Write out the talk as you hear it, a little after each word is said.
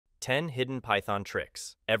10 hidden Python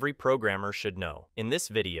tricks every programmer should know. In this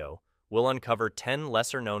video, we'll uncover 10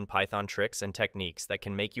 lesser-known Python tricks and techniques that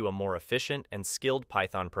can make you a more efficient and skilled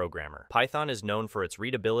Python programmer. Python is known for its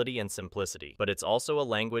readability and simplicity, but it's also a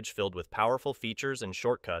language filled with powerful features and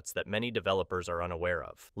shortcuts that many developers are unaware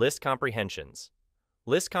of. List comprehensions.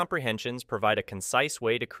 List comprehensions provide a concise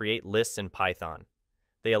way to create lists in Python.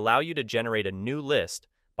 They allow you to generate a new list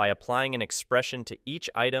by applying an expression to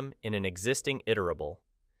each item in an existing iterable.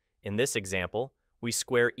 In this example, we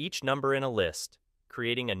square each number in a list,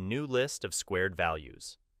 creating a new list of squared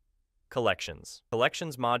values. Collections.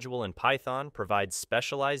 Collections module in Python provides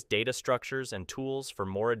specialized data structures and tools for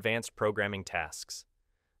more advanced programming tasks.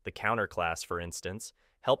 The counter class, for instance,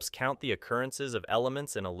 helps count the occurrences of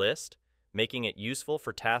elements in a list, making it useful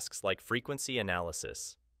for tasks like frequency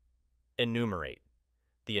analysis. Enumerate.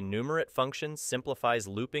 The enumerate function simplifies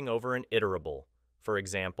looping over an iterable, for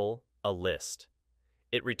example, a list.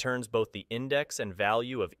 It returns both the index and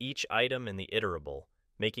value of each item in the iterable,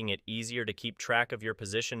 making it easier to keep track of your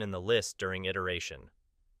position in the list during iteration.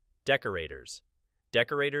 Decorators.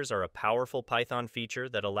 Decorators are a powerful Python feature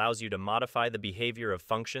that allows you to modify the behavior of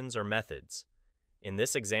functions or methods. In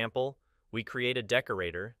this example, we create a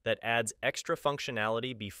decorator that adds extra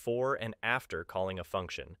functionality before and after calling a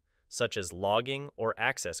function, such as logging or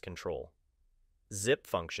access control. Zip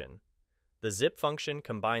function. The zip function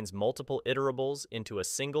combines multiple iterables into a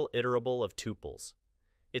single iterable of tuples.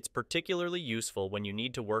 It's particularly useful when you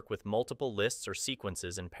need to work with multiple lists or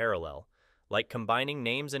sequences in parallel, like combining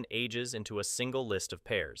names and ages into a single list of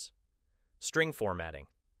pairs. String formatting.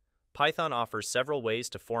 Python offers several ways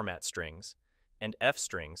to format strings, and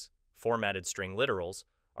f-strings, formatted string literals,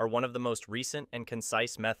 are one of the most recent and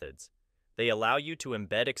concise methods. They allow you to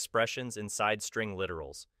embed expressions inside string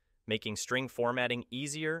literals, making string formatting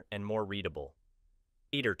easier and more readable.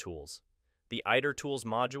 Itertools. The Itertools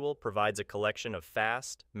module provides a collection of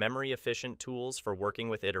fast, memory-efficient tools for working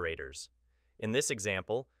with iterators. In this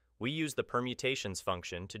example, we use the permutations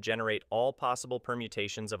function to generate all possible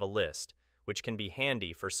permutations of a list, which can be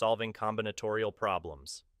handy for solving combinatorial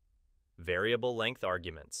problems. Variable length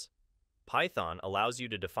arguments. Python allows you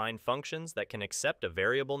to define functions that can accept a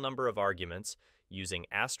variable number of arguments using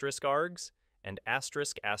 *args and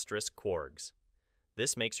 **quargs.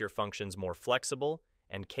 This makes your functions more flexible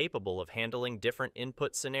and capable of handling different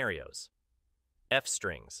input scenarios.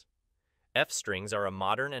 F-strings. F-strings are a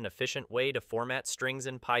modern and efficient way to format strings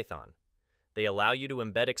in Python. They allow you to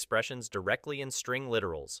embed expressions directly in string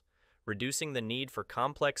literals, reducing the need for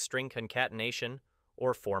complex string concatenation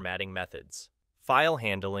or formatting methods. File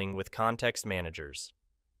handling with context managers.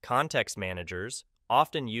 Context managers,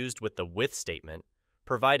 often used with the with statement,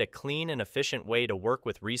 provide a clean and efficient way to work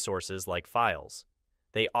with resources like files.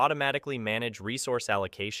 They automatically manage resource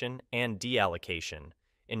allocation and deallocation,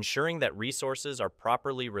 ensuring that resources are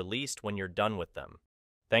properly released when you're done with them.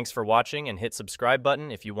 Thanks for watching, and hit subscribe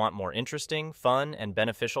button if you want more interesting, fun, and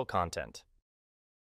beneficial content.